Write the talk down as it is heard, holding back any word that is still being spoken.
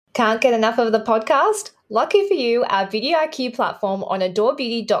Can't get enough of the podcast? Lucky for you, our Video IQ platform on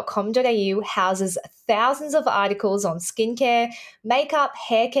adorebeauty.com.au houses thousands of articles on skincare, makeup,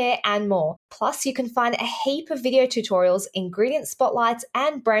 hair care, and more. Plus, you can find a heap of video tutorials, ingredient spotlights,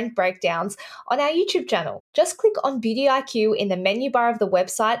 and brand breakdowns on our YouTube channel. Just click on Beauty IQ in the menu bar of the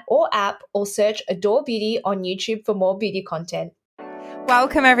website or app, or search Adore Beauty on YouTube for more beauty content.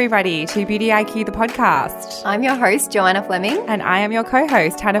 Welcome, everybody, to Beauty IQ, the podcast. I'm your host, Joanna Fleming. And I am your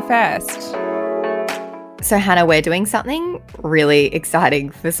co-host, Hannah First. So, Hannah, we're doing something really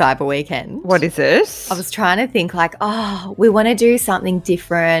exciting for Cyber Weekend. What is it? I was trying to think we want to do something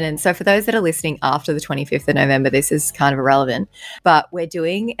different. And so for those that are listening after the 25th of November, this is kind of irrelevant. But we're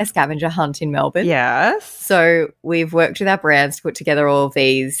doing a scavenger hunt in Melbourne. Yes. So we've worked with our brands to put together all of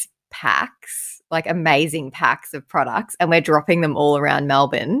these packs, like amazing packs of products, and we're dropping them all around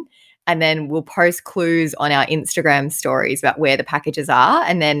Melbourne. And then we'll post clues on our Instagram stories about where the packages are,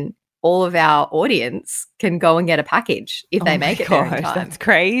 and then all of our audience can go and get a package if they make it there in time. That's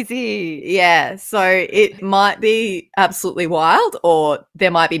crazy. Yeah, so it might be absolutely wild, or there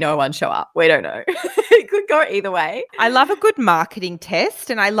might be no one show up. We don't know. It could go either way. I love a good marketing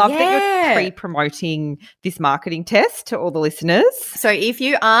test, and I love that you're pre-promoting this marketing test to all the listeners. So if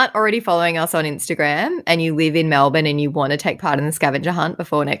you aren't already following us on Instagram and you live in Melbourne and you want to take part in the scavenger hunt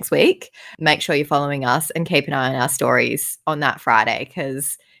before next week, make sure you're following us and keep an eye on our stories on that Friday,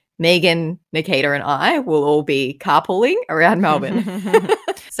 because Megan, Nikita and I will all be carpooling around Melbourne.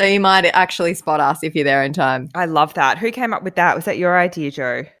 So you might actually spot us if you're there in time. I love that. Who came up with that? Was that your idea,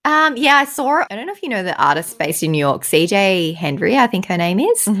 Jo? Yeah, I saw, I don't know if you know the artist based in New York, CJ Hendry, I think her name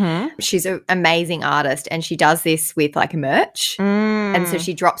is. Mm-hmm. She's an amazing artist, and she does this with like merch. And so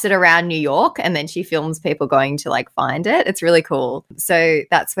she drops it around New York, and then she films people going to like find it. It's really cool. So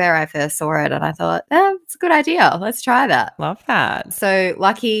that's where I first saw it, and I thought, it's a good idea. Let's try that. Love that. So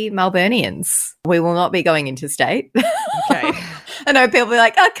lucky Melburnians. We will not be going interstate. Okay. I know people be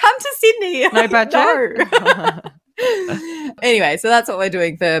like, oh, come to Sydney. No budget? No. Anyway, so that's what we're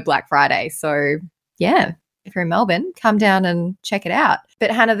doing for Black Friday. So yeah, if you're in Melbourne, come down and check it out.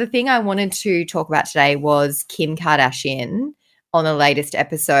 But Hannah, the thing I wanted to talk about today was Kim Kardashian on the latest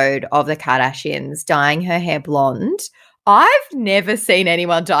episode of The Kardashians dyeing her hair blonde. I've never seen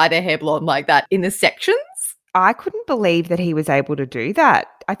anyone dye their hair blonde like that in the sections. I couldn't believe that he was able to do that.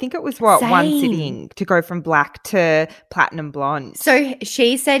 I think it was one sitting to go from black to platinum blonde. So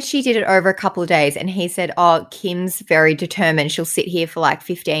she said she did it over a couple of days, and he said, Kim's very determined. She'll sit here for like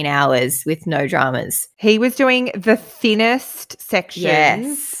 15 hours with no dramas. He was doing the thinnest sections.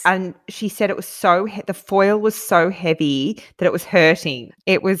 Yes. And she said it was the foil was so heavy that it was hurting.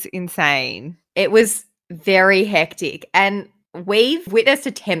 It was insane. It was very hectic. And we've witnessed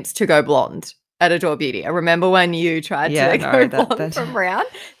attempts to go blonde at Adore Beauty. I remember when you tried to go blonde from brown.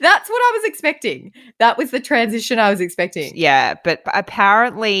 That's what I was expecting. That was the transition I was expecting. Yeah, but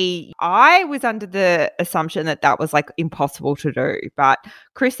apparently I was under the assumption that was like impossible to do. But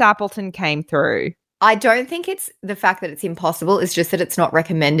Chris Appleton came through. I don't think it's the fact that it's impossible. It's just that it's not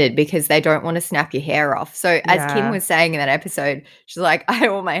recommended because they don't want to snap your hair off. So as Kim was saying in that episode, she's like, I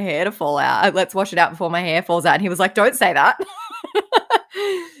don't want my hair to fall out. Let's wash it out before my hair falls out. And he was like, don't say that.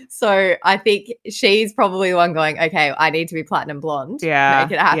 So I think she's probably the one going, okay, I need to be platinum blonde. Yeah.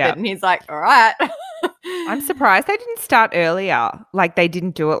 Make it happen. Yeah. And he's like, all right. I'm surprised they didn't start earlier. Like they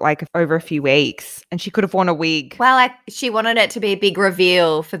didn't do it like over a few weeks, and she could have worn a wig. Well, she wanted it to be a big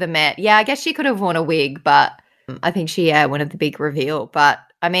reveal for the Met. Yeah, I guess she could have worn a wig, but I think she wanted the big reveal. But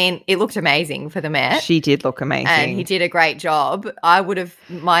I mean, it looked amazing for the Met. She did look amazing. And he did a great job.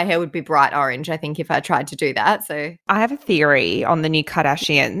 My hair would be bright orange, I think, if I tried to do that. So I have a theory on the new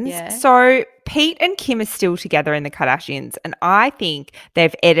Kardashians. Yeah. So Pete and Kim are still together in the Kardashians, and I think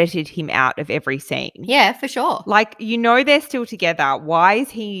they've edited him out of every scene. Yeah, for sure. Like, they're still together. Why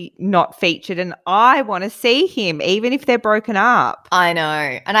is he not featured? And I want to see him, even if they're broken up. I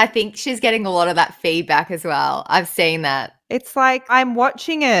know. And I think she's getting a lot of that feedback as well. I've seen that. It's like I'm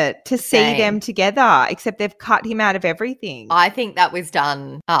watching it to see them together, except they've cut him out of everything. I think that was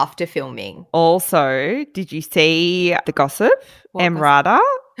done after filming. Also, did you see the gossip? Emrata,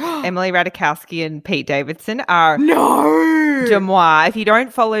 Emily Ratajkowski and Pete Davidson are Demois. If you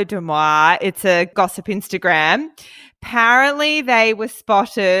don't follow Demois, it's a gossip Instagram. Apparently, they were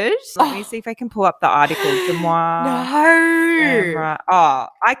spotted. Let me see if I can pull up the article. Demois. No.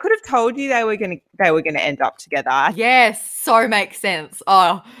 I could have told you they were gonna end up together. Yes, so makes sense.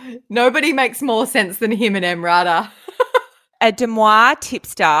 Oh, nobody makes more sense than him and Emrata. A Demois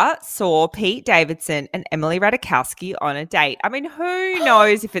tipster saw Pete Davidson and Emily Ratajkowski on a date. I mean, who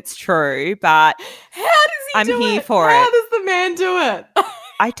knows if it's true, but how does he I'm do here it? for How it. does the man do it?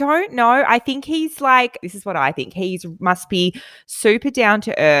 I don't know. I think he's like, this is what I think. Must be super down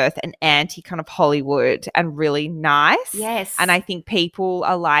to earth and anti kind of Hollywood and really nice. Yes. And I think people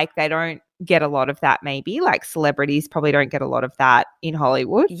are like, they don't get a lot of that maybe. Like celebrities probably don't get a lot of that in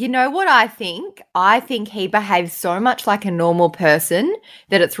Hollywood. You know what I think? I think he behaves so much like a normal person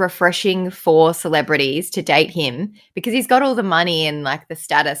that it's refreshing for celebrities to date him because he's got all the money and like the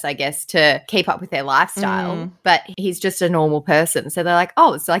status, I guess, to keep up with their lifestyle. But he's just a normal person. So they're like,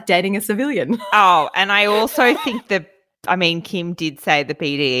 oh, it's like dating a civilian. Oh, and I also think Kim did say the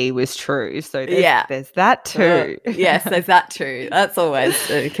BDE was true. So there's that too. Yes, there's that too. That's always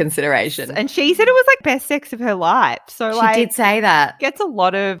a consideration. And she said it was like best sex of her life. So she did say that. Gets a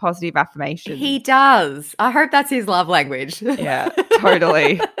lot of positive affirmation. He does. I hope that's his love language. Yeah,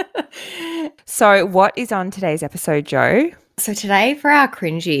 totally. So what is on today's episode, Jo? So today for our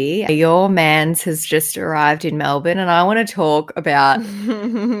cringy, your mans has just arrived in Melbourne and I want to talk about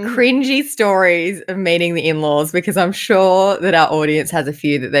cringy stories of meeting the in-laws because I'm sure that our audience has a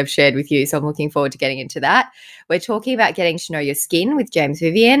few that they've shared with you. So I'm looking forward to getting into that. We're talking about getting to know your skin with James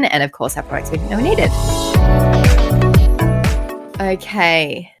Vivian and, of course, our products we didn't know we needed.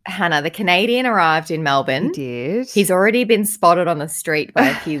 Okay, Hannah, the Canadian arrived in Melbourne. He did. He's already been spotted on the street by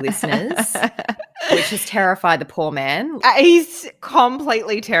a few listeners, which has terrified the poor man. He's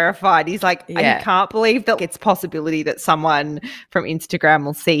completely terrified. He's like, Yeah. I can't believe that it's possibility that someone from Instagram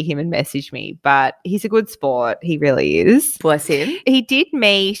will see him and message me. But he's a good sport. He really is. Bless him. He did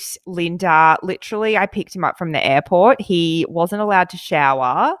meet Linda. Literally, I picked him up from the airport. He wasn't allowed to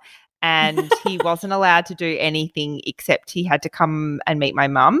shower. And he wasn't allowed to do anything except he had to come and meet my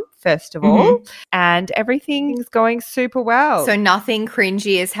mum, first of all. And everything's going super well. So nothing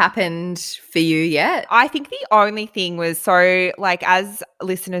cringy has happened for you yet? I think the only thing was, so like as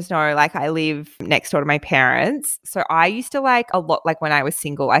listeners know, like I live next door to my parents. So I used to like a lot, like when I was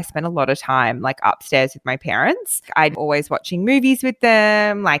single, I spent a lot of time like upstairs with my parents. I'd always watching movies with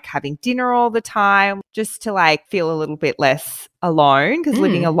them, like having dinner all the time, just to like feel a little bit less alone because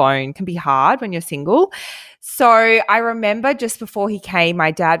living alone can be hard when you're single. So I remember just before he came,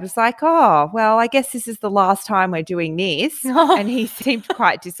 my dad was like, oh, well, I guess this is the last time we're doing this. And he seemed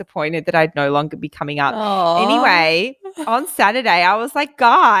quite disappointed that I'd no longer be coming up. Anyway, on Saturday, I was like,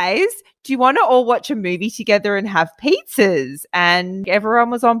 guys, do you want to all watch a movie together and have pizzas? And everyone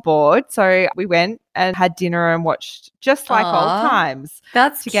was on board. So we went and had dinner and watched just like old times.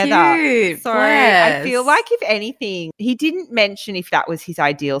 That's together. cute. So Bless. I feel like if anything, he didn't mention if that was his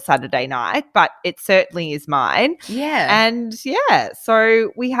ideal Saturday night, but it certainly is mine. Yeah. And yeah,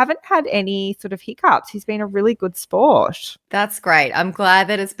 so we haven't had any sort of hiccups. He's been a really good sport. That's great. I'm glad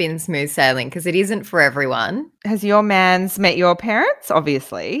that it's been smooth sailing because it isn't for everyone. Has your man's met your parents?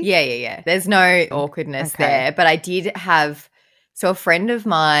 Obviously. Yeah. There's no awkwardness there. But I did have, so a friend of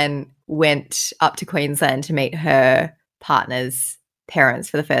mine went up to Queensland to meet her partner's parents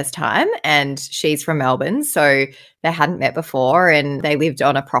for the first time, and she's from Melbourne, so they hadn't met before, and they lived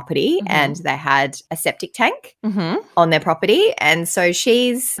on a property and they had a septic tank on their property, and so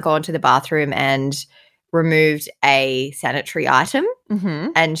she's gone to the bathroom and removed a sanitary item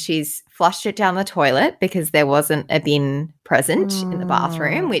and she's flushed it down the toilet because there wasn't a bin present in the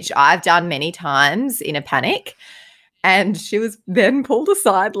bathroom, which I've done many times in a panic. And she was then pulled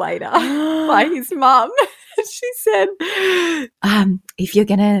aside later by his mum. She said, if you're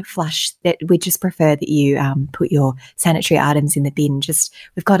going to flush, that we just prefer that you put your sanitary items in the bin. Just,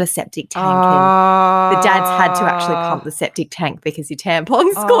 we've got a septic tank and the dad's had to actually pump the septic tank because your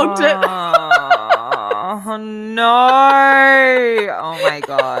tampons clogged it. Oh, no. Oh, my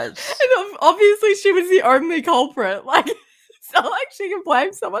God. And obviously she was the only culprit. Like, it's not like she can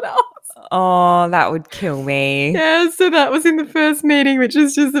blame someone else. Oh, that would kill me. Yeah, so that was in the first meeting, which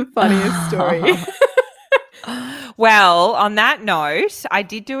is just the funniest story. Well, on that note, I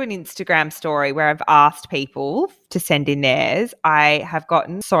did do an Instagram story where I've asked people to send in theirs. I have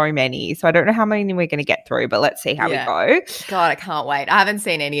gotten so many, so I don't know how many we're going to get through, but let's see how we go. God, I can't wait. I haven't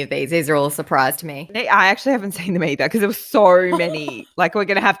seen any of these. These are all a surprise to me. I actually haven't seen them either because there were so many. Like, we're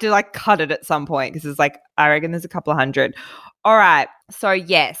going to have to like cut it at some point because it's like, I reckon there's a couple of hundred. All right. So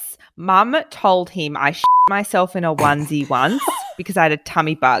yes, Mum told him I myself in a onesie once because I had a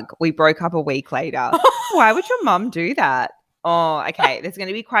tummy bug. We broke up a week later. Why would your mum do that? Oh, okay. There's going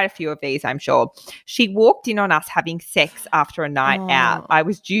to be quite a few of these, I'm sure. She walked in on us having sex after a night out. I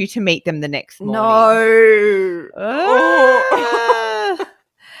was due to meet them the next morning. No.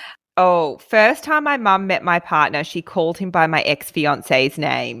 Oh, first time my mum met my partner, she called him by my ex-fiance's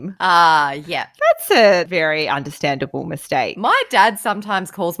name. Yeah. That's a very understandable mistake. My dad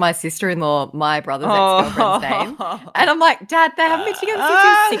sometimes calls my sister-in-law my brother's ex-girlfriend's name. And I'm like, Dad, they haven't been together since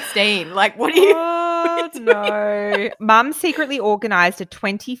he was 16. Like, what are you doing? No. Mum secretly organised a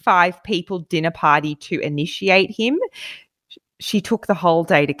 25-people dinner party to initiate him. She took the whole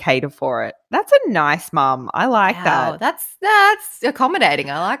day to cater for it. That's a nice mum. I like that. That's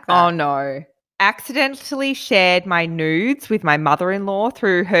accommodating. I like that. Oh, no. Accidentally shared my nudes with my mother-in-law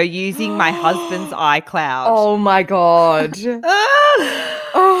through her using my husband's iCloud. Oh, my God.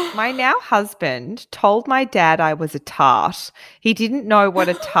 My now husband told my dad I was a tart. He didn't know what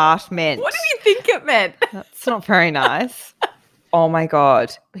a tart meant. What did he think it meant? That's not very nice. Oh, my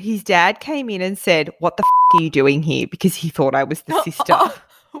God. His dad came in and said, "What the are you doing here?" Because he thought I was the sister.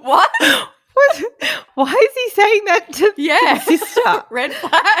 What? Why is he saying that to the sister? Red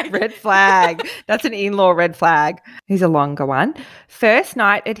flag. Red flag. That's an in-law red flag. Here's a longer one. First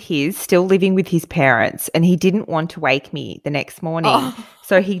night at his, still living with his parents, and he didn't want to wake me the next morning.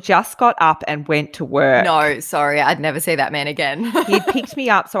 So he just got up and went to work. No, sorry. I'd never see that man again. He'd picked me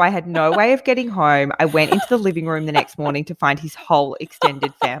up, so I had no way of getting home. I went into the living room the next morning to find his whole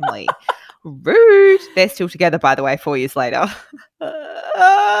extended family. Rude. They're still together, by the way, 4 years later.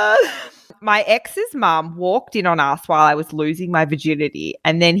 My ex's mum walked in on us while I was losing my virginity,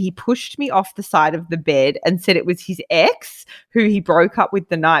 and then he pushed me off the side of the bed and said it was his ex who he broke up with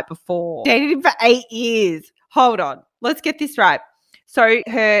the night before. Dated him for 8 years. Hold on. Let's get this right. So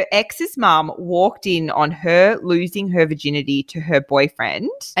her ex's mum walked in on her losing her virginity to her boyfriend.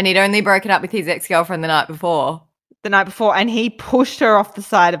 And he'd only broken up with his ex-girlfriend the night before. And he pushed her off the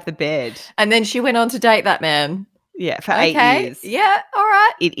side of the bed. And then she went on to date that man. Yeah, for 8 years. Yeah, all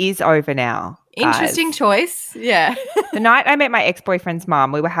right. It is over now. Interesting choice. Yeah. The night I met my ex-boyfriend's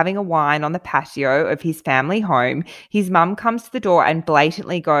mum, we were having a wine on the patio of his family home. His mum comes to the door and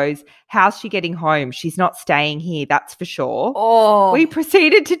blatantly goes, "How's she getting home? She's not staying here, that's for sure." Oh. We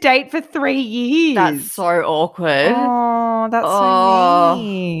proceeded to date for 3 years. That's so awkward. Oh, that's so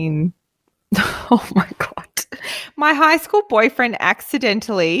mean. Oh, my God. My high school boyfriend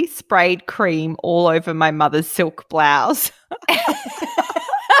accidentally sprayed cream all over my mother's silk blouse. How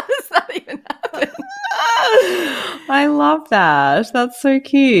does that even happen? I love that. That's so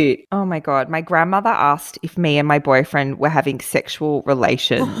cute. Oh, my God. My grandmother asked if me and my boyfriend were having sexual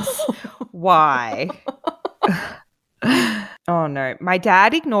relations. Why? Oh, no. My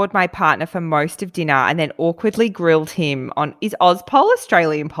dad ignored my partner for most of dinner and then awkwardly grilled him on, is Ozpol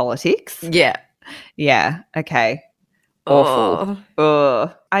Australian politics? Yeah. Yeah. Okay. Awful.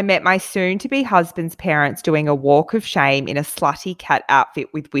 Ugh. I met my soon-to-be husband's parents doing a walk of shame in a slutty cat outfit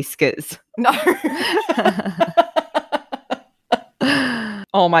with whiskers. No.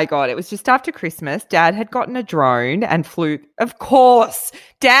 Oh, my God. It was just after Christmas. Dad had gotten a drone and flew. Of course.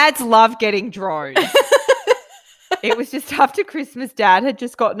 Dads love getting drones. It was just after Christmas. Dad had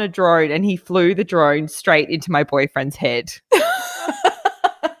just gotten a drone and he flew the drone straight into my boyfriend's head.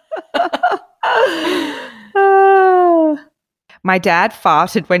 My dad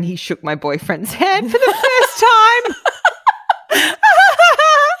farted when he shook my boyfriend's hand for the first time.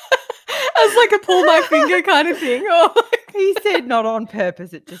 As like a pull my finger kind of thing. Oh. He said not on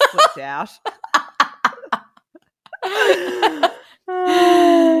purpose, it just slipped out.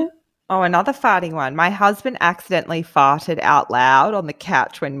 Oh, another farting one. My husband accidentally farted out loud on the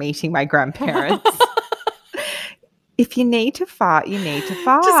couch when meeting my grandparents. If you need to fart, you need to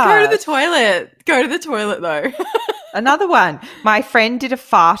fart. Just go to the toilet. Go to the toilet, though. Another one. My friend did a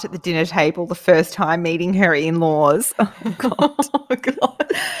fart at the dinner table the first time meeting her in-laws. Oh, God. Oh,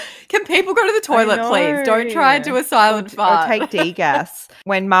 God. Can people go to the toilet, please? Don't try and do a silent fart. Or take degas.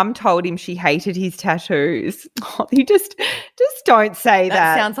 When Mum told him she hated his tattoos, you just don't say that.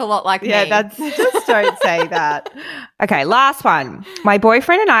 That sounds a lot like me. Yeah, just don't say that. Okay, last one. My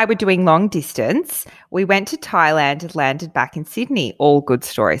boyfriend and I were doing long distance. We went to Thailand and landed back in Sydney. All good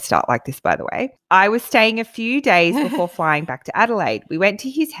stories start like this, by the way. I was staying a few days before flying back to Adelaide. We went to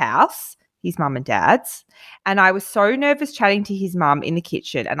his house, his mum and dad's, and I was so nervous chatting to his mum in the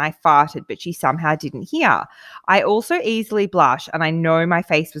kitchen and I farted, but she somehow didn't hear. I also easily blush and I know my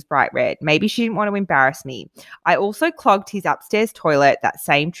face was bright red. Maybe she didn't want to embarrass me. I also clogged his upstairs toilet that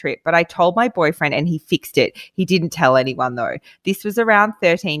same trip, but I told my boyfriend and he fixed it. He didn't tell anyone though. This was around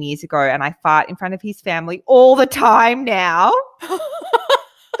 13 years ago and I fart in front of his family all the time now.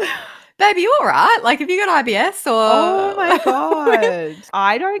 Baby, you all right? Like, have you got IBS or? Oh, my God.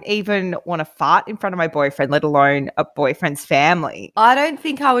 I don't even want to fart in front of my boyfriend, let alone a boyfriend's family. I don't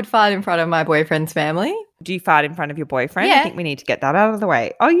think I would fart in front of my boyfriend's family. Do you fart in front of your boyfriend? Yeah. I think we need to get that out of the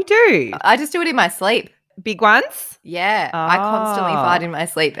way. Oh, you do? I just do it in my sleep. Big ones? Yeah. I constantly fart in my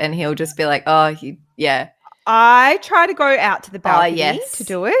sleep and he'll just be like, yeah. I try to go out to the balcony to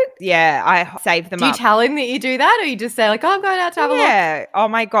do it. Yeah, I save them up. Do you tell him that you do that, or you just say like, I'm going out to have a look? Yeah. Oh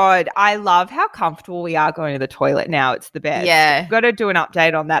my God. I love how comfortable we are going to the toilet now. It's the best. Yeah. I've got to do an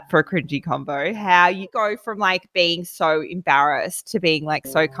update on that for a cringy combo. How you go from like being so embarrassed to being like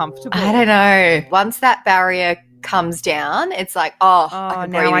so comfortable. I don't know. Once that barrier comes down, it's like, I can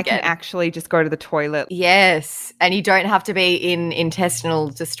breathe now I again. can actually just go to the toilet. Yes. And you don't have to be in intestinal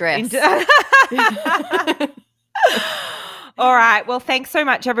distress. All right. Well, thanks so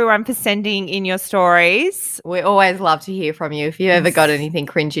much, everyone, for sending in your stories. We always love to hear from you. If you ever got anything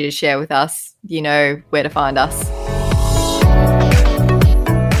cringy to share with us, you know where to find us.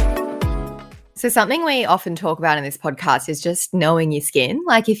 So something we often talk about in this podcast is just knowing your skin.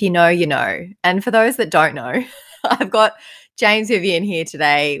 Like if you know, you know. And for those that don't know, I've got James Vivian here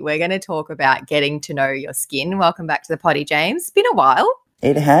today. We're going to talk about getting to know your skin. Welcome back to the potty, James. It's been a while.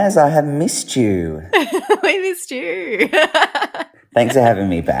 It has. I have missed you. We missed you. Thanks for having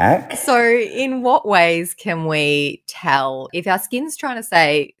me back. So in what ways can we tell if our skin's trying to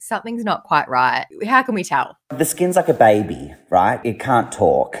say something's not quite right? How can we tell? The skin's like a baby, right? It can't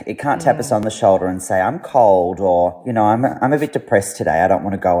talk. It can't tap us on the shoulder and say, I'm cold, or, you know, I'm a bit depressed today. I don't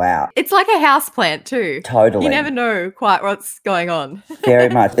want to go out. It's like a houseplant too. Totally. You never know quite what's going on. Very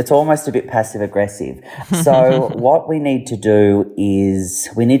much. It's almost a bit passive aggressive. So what we need to do is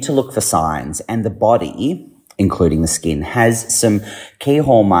we need to look for signs, and the body, including the skin, has some key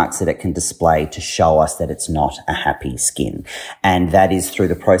hallmarks that it can display to show us that it's not a happy skin. And that is through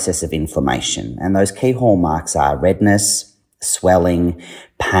the process of inflammation. And those key hallmarks are redness, swelling,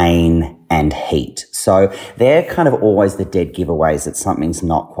 pain, and heat. So they're kind of always the dead giveaways that something's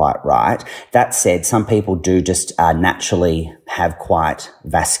not quite right. That said, some people do just naturally have quite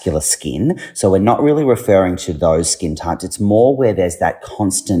vascular skin. So we're not really referring to those skin types. It's more where there's that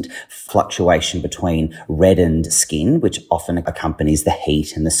constant fluctuation between reddened skin, which often accompanies the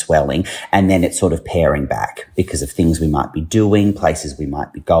heat and the swelling, and then it's sort of paring back because of things we might be doing, places we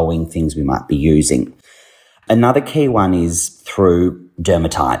might be going, things we might be using. Another key one is through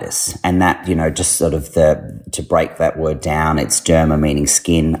dermatitis, and that, you know, just sort of to break that word down, it's derma meaning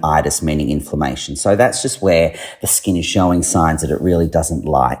skin, itis meaning inflammation. So that's just where the skin is showing signs that it really doesn't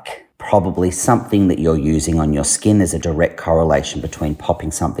like probably something that you're using on your skin. There's a direct correlation between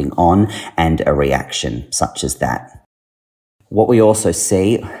popping something on and a reaction such as that. What we also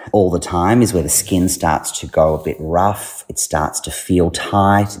see all the time is where the skin starts to go a bit rough, it starts to feel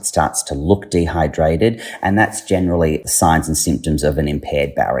tight, it starts to look dehydrated, and that's generally signs and symptoms of an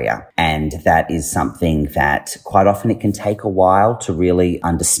impaired barrier. And that is something that quite often it can take a while to really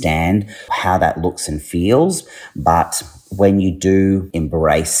understand how that looks and feels, but when you do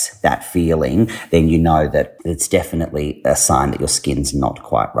embrace that feeling, then you know that it's definitely a sign that your skin's not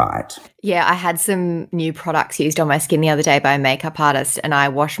quite right. Yeah, I had some new products used on my skin the other day by a makeup artist, and I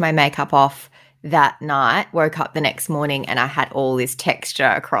washed my makeup off that night, woke up the next morning, and I had all this texture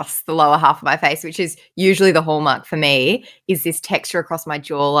across the lower half of my face, which is usually the hallmark for me, is this texture across my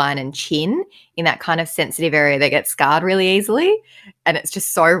jawline and chin in that kind of sensitive area that gets scarred really easily. And it's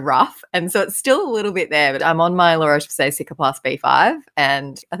just so rough. And so it's still a little bit there, but I'm on my La Roche-Posay Cicaplast B5,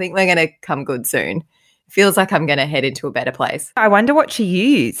 and I think we're going to come good soon. Feels like I'm going to head into a better place. I wonder what she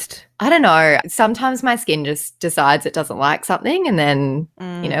used. I don't know. Sometimes my skin just decides it doesn't like something, and then,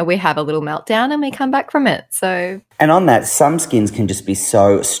 you know, we have a little meltdown and we come back from it. So, and on that, some skins can just be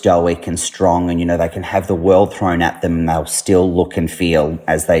so stoic and strong, and, you know, they can have the world thrown at them and they'll still look and feel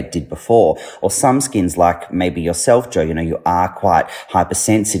as they did before. Or some skins, like maybe yourself, Jo, you know, you are quite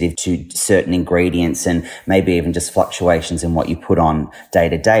hypersensitive to certain ingredients and maybe even just fluctuations in what you put on day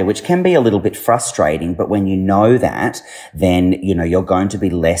to day, which can be a little bit frustrating. But when you know that, then, you know, you're going to be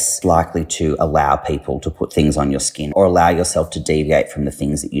less likely to allow people to put things on your skin or allow yourself to deviate from the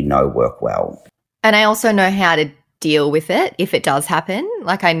things that you know work well. And I also know how to deal with it if it does happen.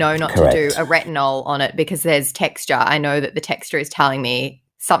 Like I know not Correct. to do a retinol on it because there's texture. I know that the texture is telling me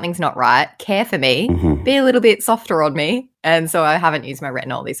something's not right. Care for me. Mm-hmm. Be a little bit softer on me. And so I haven't used my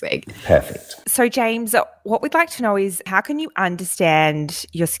retinol this week. Perfect. So, James, what we'd like to know is how can you understand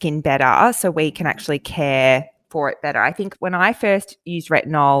your skin better so we can actually care for it better? I think when I first used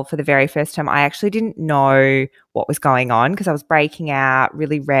retinol for the very first time, I actually didn't know what was going on because I was breaking out,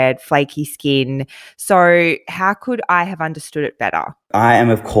 really red, flaky skin. So how could I have understood it better? I am,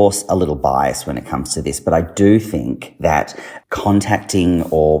 of course, a little biased when it comes to this, but I do think that contacting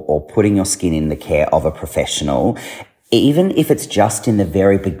or putting your skin in the care of a professional even if it's just in the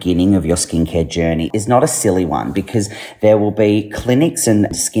very beginning of your skincare journey, is not a silly one, because there will be clinics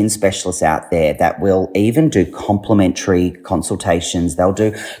and skin specialists out there that will even do complimentary consultations. They'll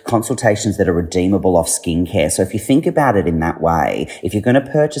do consultations that are redeemable off skincare. So if you think about it in that way, if you're going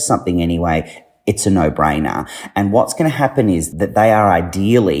to purchase something anyway, it's a no-brainer. And what's going to happen is that they are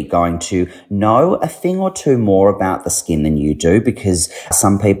ideally going to know a thing or two more about the skin than you do, because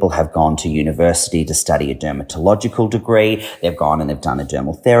some people have gone to university to study a dermatological degree. They've gone and they've done a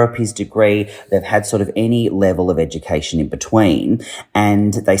dermal therapies degree. They've had sort of any level of education in between,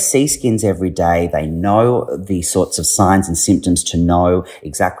 and they see skins every day. They know the sorts of signs and symptoms to know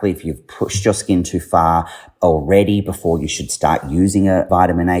exactly if you've pushed your skin too far already before you should start using a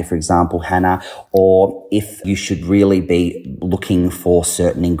vitamin A, for example, Hannah, or if you should really be looking for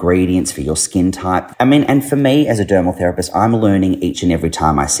certain ingredients for your skin type. I mean, and for me as a dermal therapist, I'm learning each and every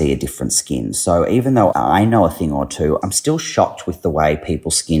time I see a different skin. So even though I know a thing or two, I'm still shocked with the way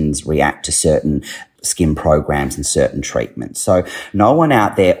people's skins react to certain skin programs and certain treatments. So no one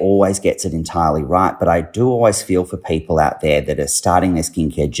out there always gets it entirely right, but I do always feel for people out there that are starting their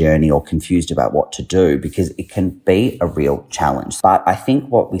skincare journey or confused about what to do, because it can be a real challenge. But I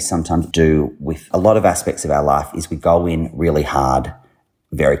think what we sometimes do with a lot of aspects of our life is we go in really hard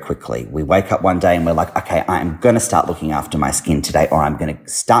very quickly. We wake up one day and we're like, okay, I'm going to start looking after my skin today, or I'm going to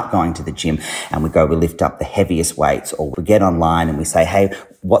start going to the gym, and we lift up the heaviest weights, or we get online and we say, hey,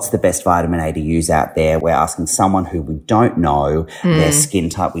 what's the best vitamin A to use out there? We're asking someone who we don't know their skin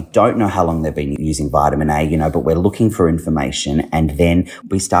type. We don't know how long they've been using vitamin A, but we're looking for information, and then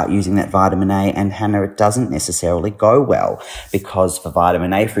we start using that vitamin A, and Hannah, it doesn't necessarily go well, because for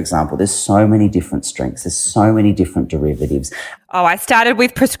vitamin A, for example, there's so many different strengths. There's so many different derivatives. Oh, I started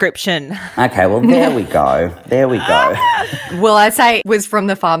with prescription. Okay, well, there we go. There we go. Well, I say it was from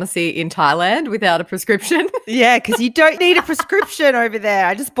the pharmacy in Thailand without a prescription. Yeah, because you don't need a prescription over there.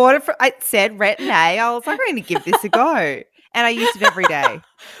 I just bought it it said Retin A. I was like, I'm going to give this a go. And I used it every day.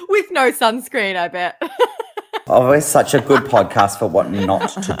 With no sunscreen, I bet. Always such a good podcast for what not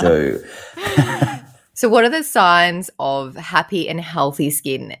to do. So what are the signs of happy and healthy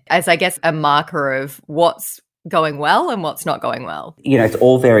skin as, I guess, a marker of what's going well and what's not going well? It's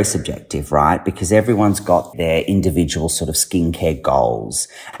all very subjective, right? Because everyone's got their individual sort of skincare goals,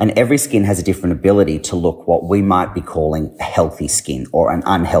 and every skin has a different ability to look what we might be calling a healthy skin or an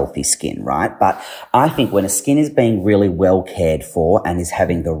unhealthy skin, right? But I think when a skin is being really well cared for and is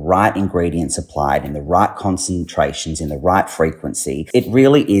having the right ingredients applied in the right concentrations, in the right frequency, it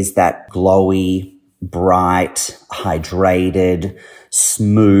really is that glowy, bright, hydrated,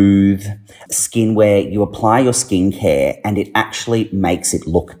 smooth skin where you apply your skincare and it actually makes it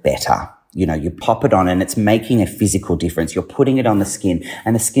look better. You pop it on and it's making a physical difference. You're putting it on the skin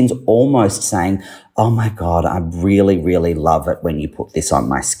and the skin's almost saying, oh my God, I really, really love it when you put this on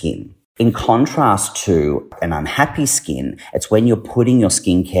my skin. In contrast to an unhappy skin, it's when you're putting your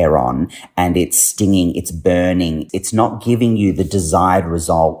skincare on and it's stinging, it's burning, it's not giving you the desired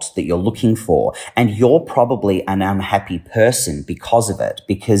result that you're looking for. And you're probably an unhappy person because of it.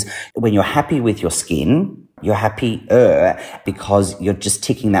 Because when you're happy with your skin, you're happier because you're just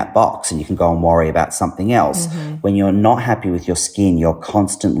ticking that box and you can go and worry about something else. Mm-hmm. When you're not happy with your skin, you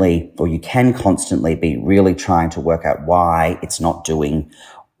can constantly be really trying to work out why it's not doing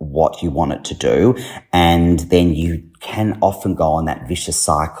what you want it to do. And then you can often go on that vicious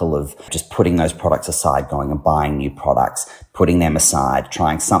cycle of just putting those products aside, going and buying new products, putting them aside,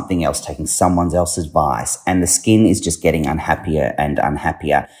 trying something else, taking someone else's advice. And the skin is just getting unhappier and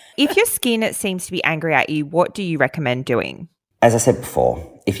unhappier. If your skin seems to be angry at you, what do you recommend doing? As I said before,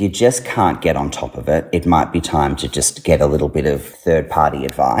 if you just can't get on top of it, it might be time to just get a little bit of third-party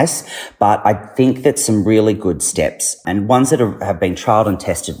advice. But I think that some really good steps, and ones that have been trialed and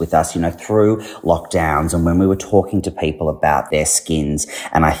tested with us, through lockdowns and when we were talking to people about their skins.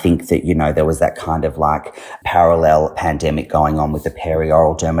 And I think that, there was that kind of like parallel pandemic going on with the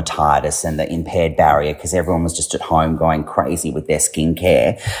perioral dermatitis and the impaired barrier, because everyone was just at home going crazy with their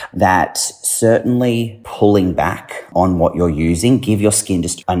skincare, that certainly pulling back on what you're using, give your skin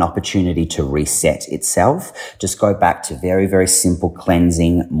just an opportunity to reset itself. Just go back to very, very simple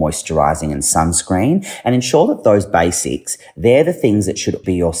cleansing, moisturizing and sunscreen, and ensure that those basics, they're the things that should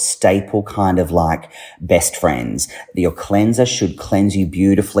be your staple kind of like best friends. Your cleanser should cleanse you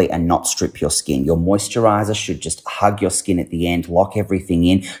beautifully and not strip your skin. Your moisturizer should just hug your skin at the end, lock everything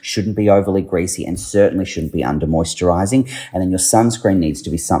in, shouldn't be overly greasy and certainly shouldn't be under moisturizing. And then your sunscreen needs to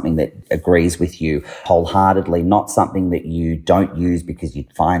be something that agrees with you wholeheartedly, not something that you don't use because you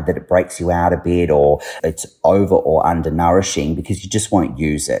you find that it breaks you out a bit or it's over or undernourishing because you just won't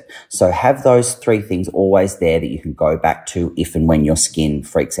use it. So have those 3 things always there that you can go back to if and when your skin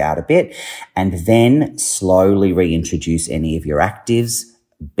freaks out a bit, and then slowly reintroduce any of your actives.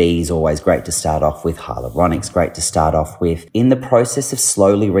 B is always great to start off with. Hyaluronic's great to start off with. In the process of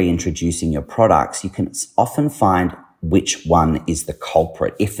slowly reintroducing your products, you can often find which one is the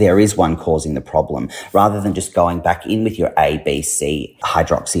culprit, if there is one causing the problem, rather than just going back in with your A, B, C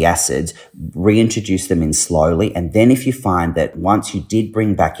hydroxy acids, reintroduce them in slowly. And then if you find that once you did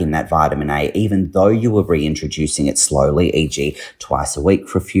bring back in that vitamin A, even though you were reintroducing it slowly, e.g. twice a week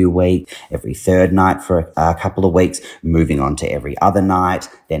for a few weeks, every third night for a couple of weeks, moving on to every other night,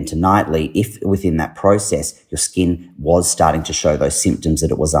 then to nightly, if within that process your skin was starting to show those symptoms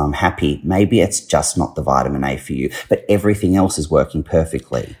that it was unhappy, maybe it's just not the vitamin A for you, but everything else is working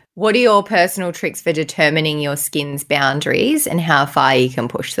perfectly. What are your personal tricks for determining your skin's boundaries and how far you can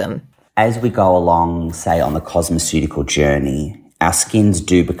push them? As we go along, say, on the cosmeceutical journey, our skins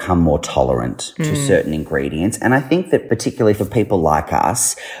do become more tolerant to certain ingredients. And I think that particularly for people like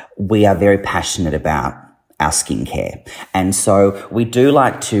us, we are very passionate about our skincare. And so we do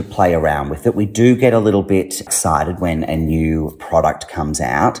like to play around with it. We do get a little bit excited when a new product comes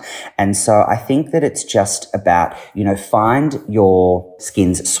out. And so I think that it's just about, find your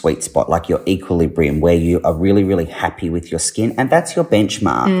skin's sweet spot, like your equilibrium, where you are really, really happy with your skin. And that's your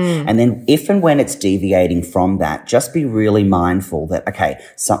benchmark. And then if and when it's deviating from that, just be really mindful that, okay,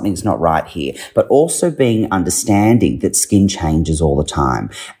 something's not right here, but also being understanding that skin changes all the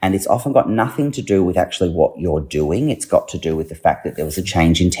time. And it's often got nothing to do with actually what you're doing. It's got to do with the fact that there was a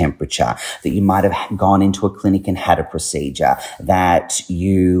change in temperature, that you might have gone into a clinic and had a procedure, that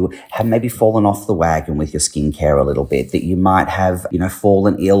you have maybe fallen off the wagon with your skincare a little bit, that you might have,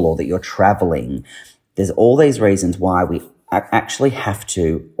 fallen ill, or that you're traveling. There's all these reasons why we actually have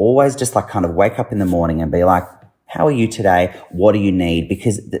to always just kind of wake up in the morning and be like, how are you today? What do you need?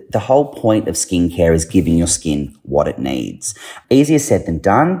 Because the whole point of skincare is giving your skin what it needs. Easier said than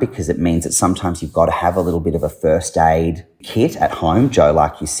done, because it means that sometimes you've got to have a little bit of a first aid kit at home, Joe,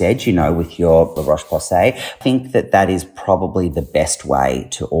 like you said, with your La Roche-Posay. I think that is probably the best way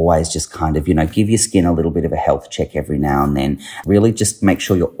to always just kind of, give your skin a little bit of a health check every now and then. Really just make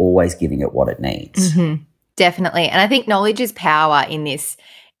sure you're always giving it what it needs. Mm-hmm. Definitely. And I think knowledge is power in this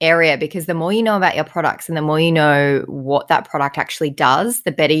area, because the more you know about your products and the more you know what that product actually does,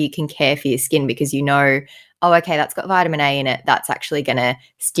 the better you can care for your skin, because oh, okay, that's got vitamin A in it. That's actually going to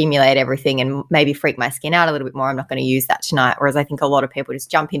stimulate everything and maybe freak my skin out a little bit more. I'm not going to use that tonight. Whereas I think a lot of people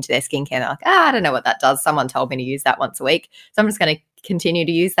just jump into their skincare and they're like, I don't know what that does. Someone told me to use that once a week, so I'm just going to continue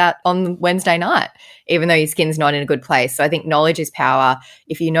to use that on Wednesday night, even though your skin's not in a good place. So I think knowledge is power.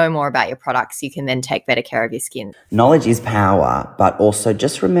 If you know more about your products, you can then take better care of your skin. Knowledge is power, but also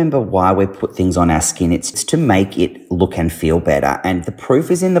just remember why we put things on our skin. It's to make it look and feel better. And the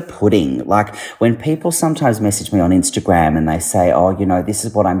proof is in the pudding. Like when people sometimes message me on Instagram and they say, oh, this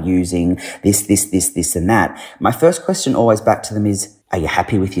is what I'm using, this and that. My first question always back to them is, are you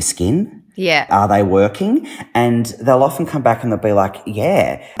happy with your skin? Yeah. Are they working? And they'll often come back and they'll be like,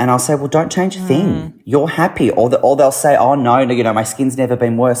 yeah. And I'll say, well, don't change a thing. You're happy. Or they'll say, oh, no, my skin's never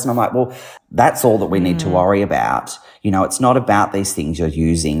been worse. And I'm like, well, that's all that we need to worry about. It's not about these things you're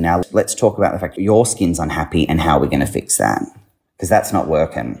using. Now, let's talk about the fact that your skin's unhappy and how we're going to fix that, because that's not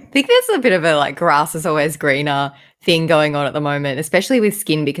working. I think there's a bit of a grass is always greener thing going on at the moment, especially with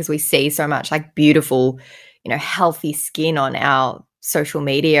skin, because we see so much beautiful, healthy skin on our social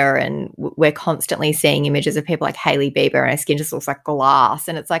media, and we're constantly seeing images of people like Hailey Bieber and her skin just looks like glass,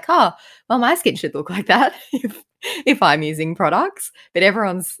 and it's like, oh, well, my skin should look like that if I'm using products, but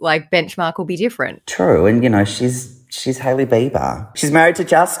everyone's benchmark will be different. True. And she's Hailey Bieber. She's married to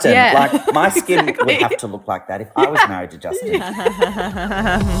Justin. Yeah. My skin would have to look like that if I was married to Justin.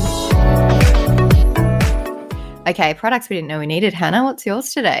 Okay, products we didn't know we needed. Hannah, what's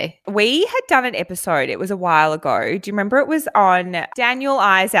yours today? We had done an episode. It was a while ago. Do you remember? It was on Daniel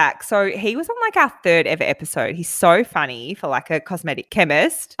Isaac. So he was on our third ever episode. He's so funny for a cosmetic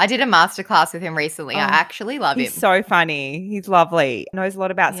chemist. I did a masterclass with him recently. I actually love him. He's so funny. He's lovely. Knows a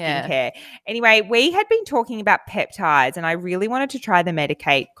lot about skincare. Anyway, we had been talking about peptides, and I really wanted to try the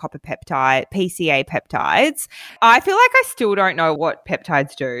Medik8 copper peptide, PCA peptides. I feel like I still don't know what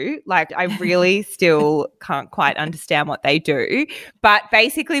peptides do. I really still can't quite quite understand what they do. But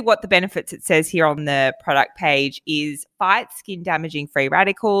basically what the benefits it says here on the product page is fights skin damaging free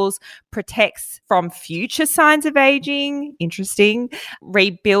radicals, protects from future signs of aging, interesting,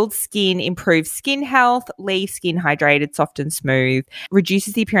 rebuilds skin, improves skin health, leaves skin hydrated, soft and smooth,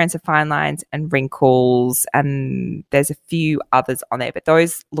 reduces the appearance of fine lines and wrinkles, and there's a few others on there, but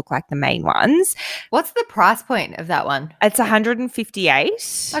those look like the main ones. What's the price point of that one? It's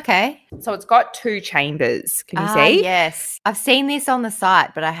 158. Okay. So it's got 2 chambers. Can you see? Yes. I've seen this on the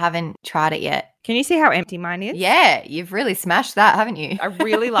site, but I haven't tried it yet. Can you see how empty mine is? Yeah, you've really smashed that, haven't you? I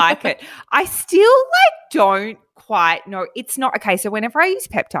really like it. I still don't quite know. It's not okay. So whenever I use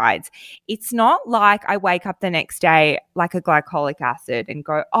peptides, it's not like I wake up the next day like a glycolic acid and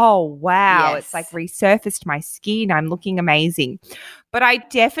go, oh, wow, Yes. it's like resurfaced my skin. I'm looking amazing. But I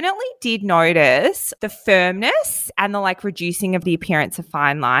definitely did notice the firmness and the like reducing of the appearance of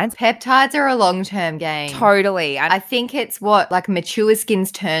fine lines. Peptides are a long-term game. Totally. I think it's what like mature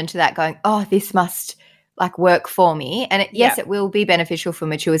skins turn to that going, oh, this must like work for me. And yes, it will be beneficial for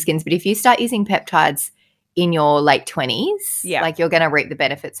mature skins. But if you start using peptides in your late 20s, like you're going to reap the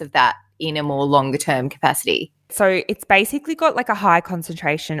benefits of that in a more longer term capacity. So it's basically got like a high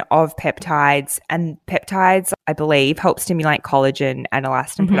concentration of peptides, and peptides, I believe, help stimulate collagen and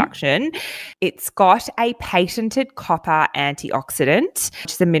elastin production. It's got a patented copper antioxidant,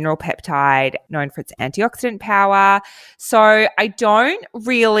 which is a mineral peptide known for its antioxidant power. So I don't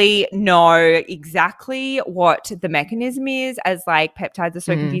really know exactly what the mechanism is, as like peptides are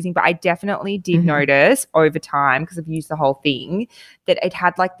so confusing, but I definitely did notice over time, because I've used the whole thing, that it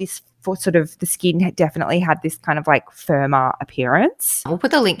had like this for sort of the skin definitely had this kind of like firmer appearance. We'll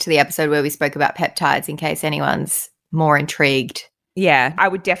put the link to the episode where we spoke about peptides in case anyone's more intrigued. Yeah, I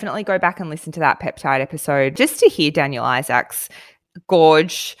would definitely go back and listen to that peptide episode just to hear Daniel Isaac's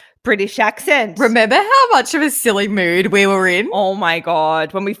gorge British accent. Remember how much of a silly mood we were in? Oh my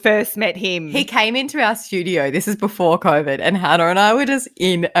God, when we first met him. He came into our studio, this is before COVID, and Hannah and I were just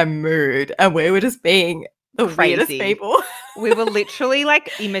in a mood and we were just being the weirdest people. We were literally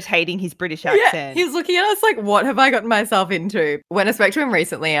like imitating his British accent. Yeah, he was looking at us like, what have I gotten myself into? When I spoke to him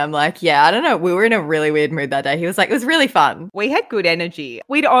recently, I'm like, yeah, I don't know. We were in a really weird mood that day. He was like, it was really fun. We had good energy.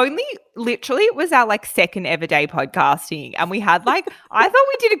 We'd only, literally, it was our like second ever day podcasting. And we had like, I thought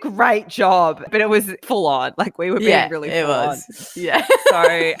we did a great job, but it was full on. Like we were being really full on. Yeah.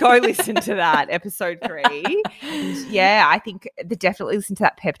 So go listen to that, episode 3. And yeah, I think definitely listen to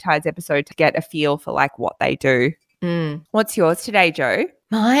that peptides episode to get a feel for like what they do. What's yours today, Jo?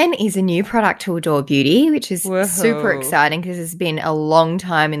 Mine is a new product to Adore Beauty, which is super exciting because it's been a long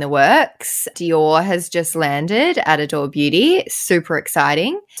time in the works. Dior has just landed at Adore Beauty. Super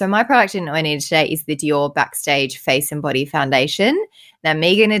exciting. So my product I needed today is the Dior Backstage Face and Body Foundation. Now,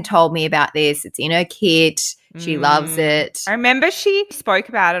 Megan had told me about this. It's in her kit. She loves it. I remember she spoke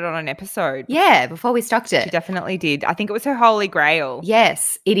about it on an episode. Yeah, before we stocked it. She definitely did. I think it was her holy grail.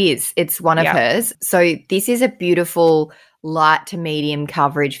 Yes, it is. It's one of hers. So this is a beautiful light to medium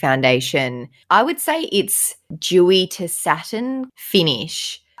coverage foundation. I would say it's dewy to satin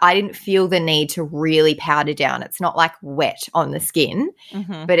finish. I didn't feel the need to really powder down. It's not like wet on the skin,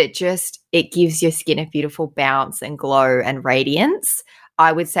 but it gives your skin a beautiful bounce and glow and radiance.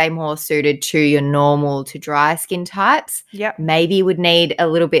 I would say more suited to your normal to dry skin types. Yep. Maybe would need a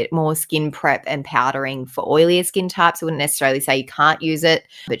little bit more skin prep and powdering for oilier skin types. I wouldn't necessarily say you can't use it,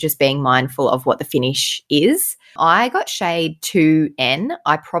 but just being mindful of what the finish is. I got shade 2N.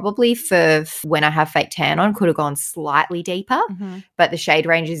 I probably, for when I have fake tan on, could have gone slightly deeper, but the shade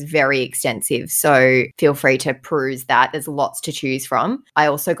range is very extensive. So feel free to peruse that. There's lots to choose from. I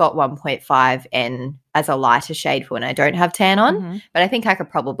also got 1.5N as a lighter shade for when I don't have tan on, but I think I could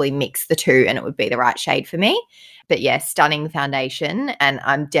probably mix the two and it would be the right shade for me. But yeah, stunning foundation. And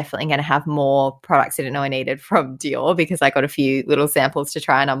I'm definitely going to have more products I didn't know I needed from Dior because I got a few little samples to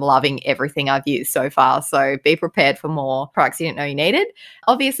try and I'm loving everything I've used so far. So be prepared for more products you didn't know you needed.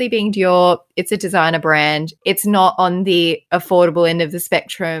 Obviously being Dior, it's a designer brand. It's not on the affordable end of the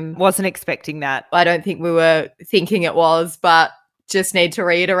spectrum. Wasn't expecting that. I don't think we were thinking it was, but just need to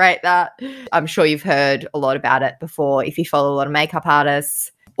reiterate that. I'm sure you've heard a lot about it before if you follow a lot of makeup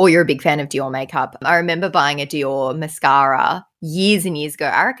artists or you're a big fan of Dior makeup. I remember buying a Dior mascara years and years ago.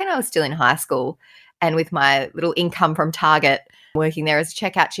 I reckon I was still in high school, and with my little income from Target, working there as a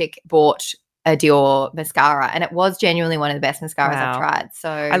checkout chick, bought a Dior mascara, and it was genuinely one of the best mascaras I've tried. So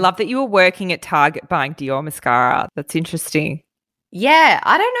I love that you were working at Target buying Dior mascara. That's interesting. Yeah,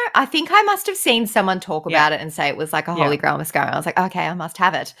 I don't know. I think I must have seen someone talk about it and say it was like a holy grail mascara. I was like, okay, I must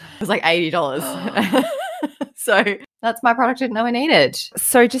have it. It was like $80. So that's my product I didn't know I needed.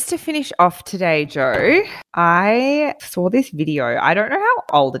 So just to finish off today, Jo, I saw this video. I don't know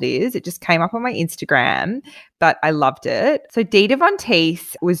how old it is. It just came up on my Instagram, but I loved it. So Dita Von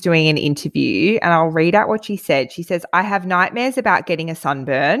Teese was doing an interview, and I'll read out what she said. She says, I have nightmares about getting a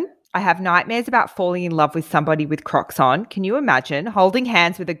sunburn. I have nightmares about falling in love with somebody with Crocs on. Can you imagine holding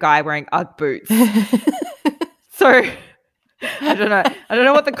hands with a guy wearing Ugg boots? So I don't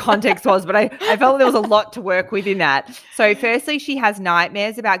know what the context was, but I felt there was a lot to work with in that. So firstly, she has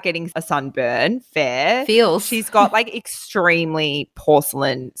nightmares about getting a sunburn. Fair. Feels. She's got like extremely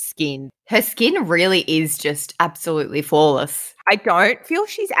porcelain skin. Her skin really is just absolutely flawless. I don't feel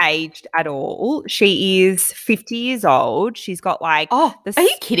she's aged at all. She is 50 years old. She's got like... Oh, are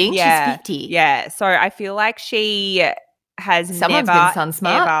you kidding? Yeah, she's 50. Yeah. So I feel like she has Someone's never, been sun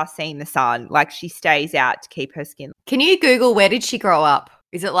smart. ever seen the sun. Like she stays out to keep her skin. Can you Google where did she grow up?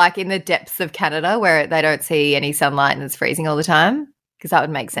 Is it like in the depths of Canada where they don't see any sunlight and it's freezing all the time? Because that would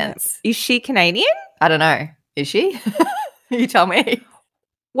make sense. Is she Canadian? I don't know. Is she? You tell me.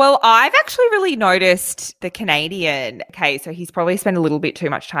 Well, I've actually really noticed the Canadian. Okay, so he's probably spent a little bit too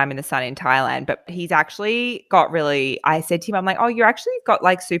much time in the sun in Thailand, but he's actually got really, I said to him, I'm like, oh, you actually got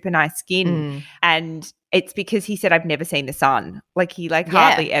like super nice skin. And it's because he said, I've never seen the sun. Like he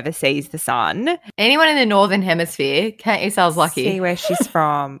hardly ever sees the sun. Anyone in the Northern Hemisphere, count yourselves lucky. See where she's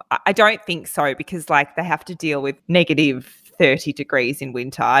from. I don't think so, because like they have to deal with negative 30 degrees in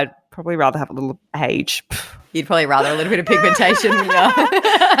winter. I'd probably rather have a little age. You'd probably rather a little bit of pigmentation.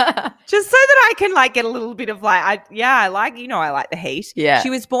 Just so that I can like get a little bit of like, I like the heat. Yeah. She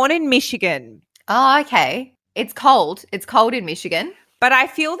was born in Michigan. Oh, okay. It's cold. It's cold in Michigan. But I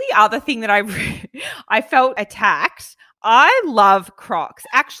feel the other thing that I felt attacked. I love Crocs.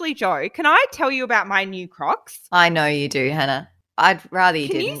 Actually, Jo, can I tell you about my new Crocs? I know you do, Hannah. I'd rather you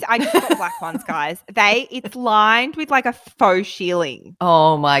didn't. I just got black ones, guys. It's lined with like a faux shielding.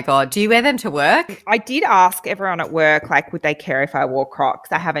 Oh my God. Do you wear them to work? I did ask everyone at work, like, would they care if I wore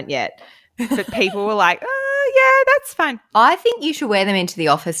Crocs? I haven't yet. But people were like, oh, yeah, that's fine. I think you should wear them into the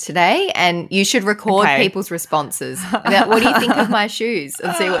office today and you should record people's responses about what do you think of my shoes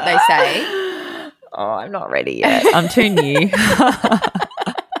and see what they say. Oh, I'm not ready yet. I'm too new.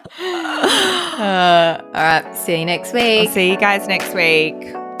 All right. See you next week. I'll see you guys next week.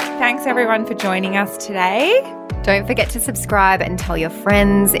 Thanks, everyone, for joining us today. Don't forget to subscribe and tell your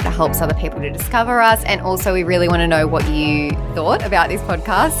friends. It helps other people to discover us. And also, we really want to know what you thought about this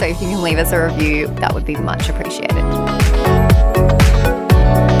podcast. So if you can leave us a review, that would be much appreciated.